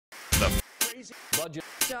Easy. Budget.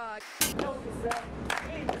 Shot.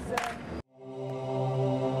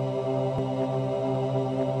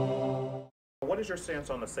 What is your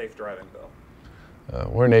stance on the safe driving bill?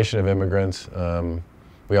 We're a nation of immigrants.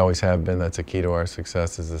 We always have been. That's a key to our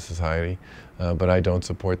success as a society. But I don't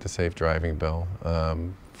support the safe driving bill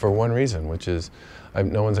for one reason, which is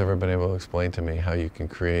no one's ever been able to explain to me how you can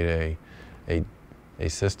create a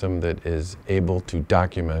system that is able to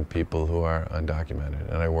document people who are undocumented.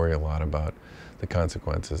 And I worry a lot about the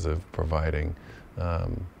consequences of providing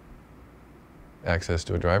access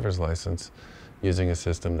to a driver's license using a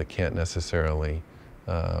system that can't necessarily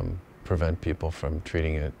prevent people from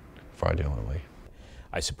treating it fraudulently.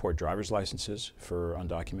 I support driver's licenses for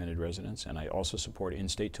undocumented residents, and I also support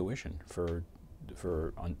in-state tuition for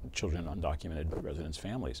children of undocumented residents'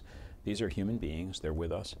 families. These are human beings. They're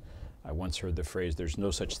with us. I once heard the phrase, there's no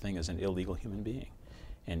such thing as an illegal human being.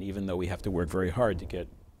 And even though we have to work very hard to get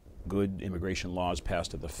good immigration laws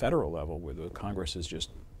passed at the federal level, where the Congress is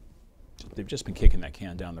they've just been kicking that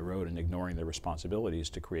can down the road and ignoring their responsibilities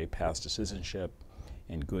to create paths to citizenship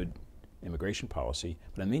and good immigration policy.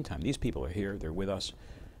 But in the meantime, these people are here, they're with us.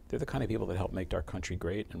 They're the kind of people that help make our country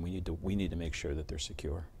great, and we need to make sure that they're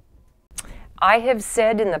secure. I have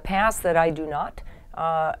said in the past that I do not.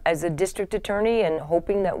 As a district attorney, and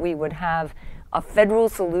hoping that we would have a federal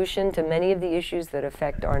solution to many of the issues that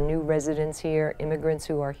affect our new residents here, immigrants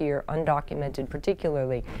who are here, undocumented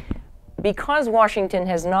particularly. Because Washington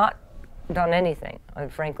has not done anything,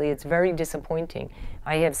 frankly, it's very disappointing.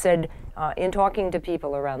 I have said in talking to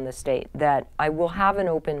people around the state that I will have an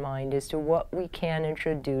open mind as to what we can and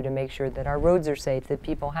should do to make sure that our roads are safe, that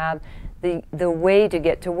people have the way to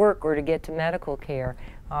get to work or to get to medical care.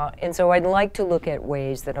 And so I'd like to look at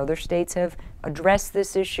ways that other states have addressed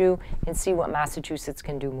this issue and see what Massachusetts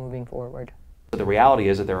can do moving forward. The reality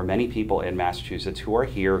is that there are many people in Massachusetts who are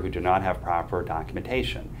here who do not have proper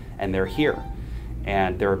documentation, and they're here.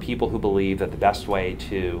 And there are people who believe that the best way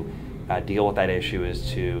to deal with that issue is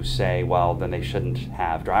to say, well, then they shouldn't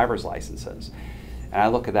have driver's licenses. And I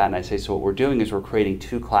look at that and I say, so what we're doing is we're creating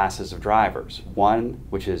two classes of drivers. One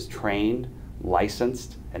which is trained,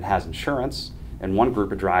 licensed, and has insurance, and one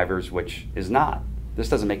group of drivers which is not. This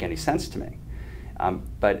doesn't make any sense to me.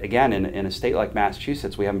 But again, in a state like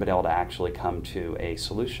Massachusetts, we haven't been able to actually come to a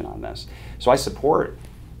solution on this. So I support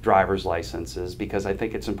driver's licenses because I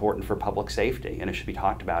think it's important for public safety, and it should be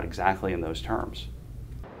talked about exactly in those terms.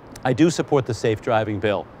 I do support the safe driving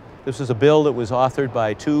bill. This was a bill that was authored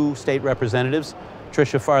by two state representatives,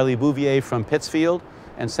 Tricia Farley Bouvier from Pittsfield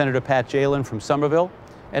and Senator Pat Jalen from Somerville,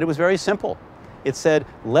 and it was very simple. It said,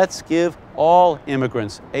 let's give all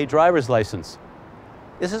immigrants a driver's license.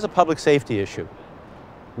 This is a public safety issue.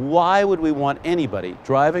 Why would we want anybody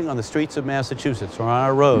driving on the streets of Massachusetts or on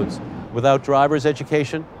our roads without driver's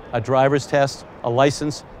education, a driver's test, a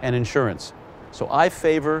license, and insurance? So I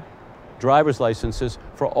favor driver's licenses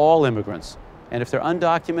for all immigrants. And if they're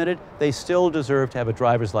undocumented, they still deserve to have a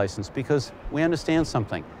driver's license, because we understand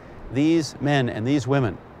something. These men and these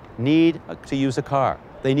women need to use a car.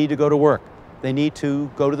 They need to go to work. They need to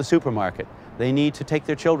go to the supermarket. They need to take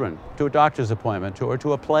their children to a doctor's appointment or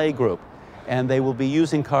to a play group, and they will be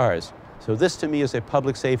using cars. So this to me is a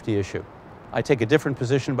public safety issue. I take a different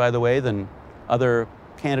position, by the way, than other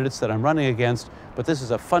candidates that I'm running against, but this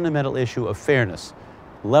is a fundamental issue of fairness.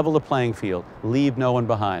 Level the playing field, leave no one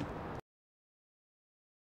behind.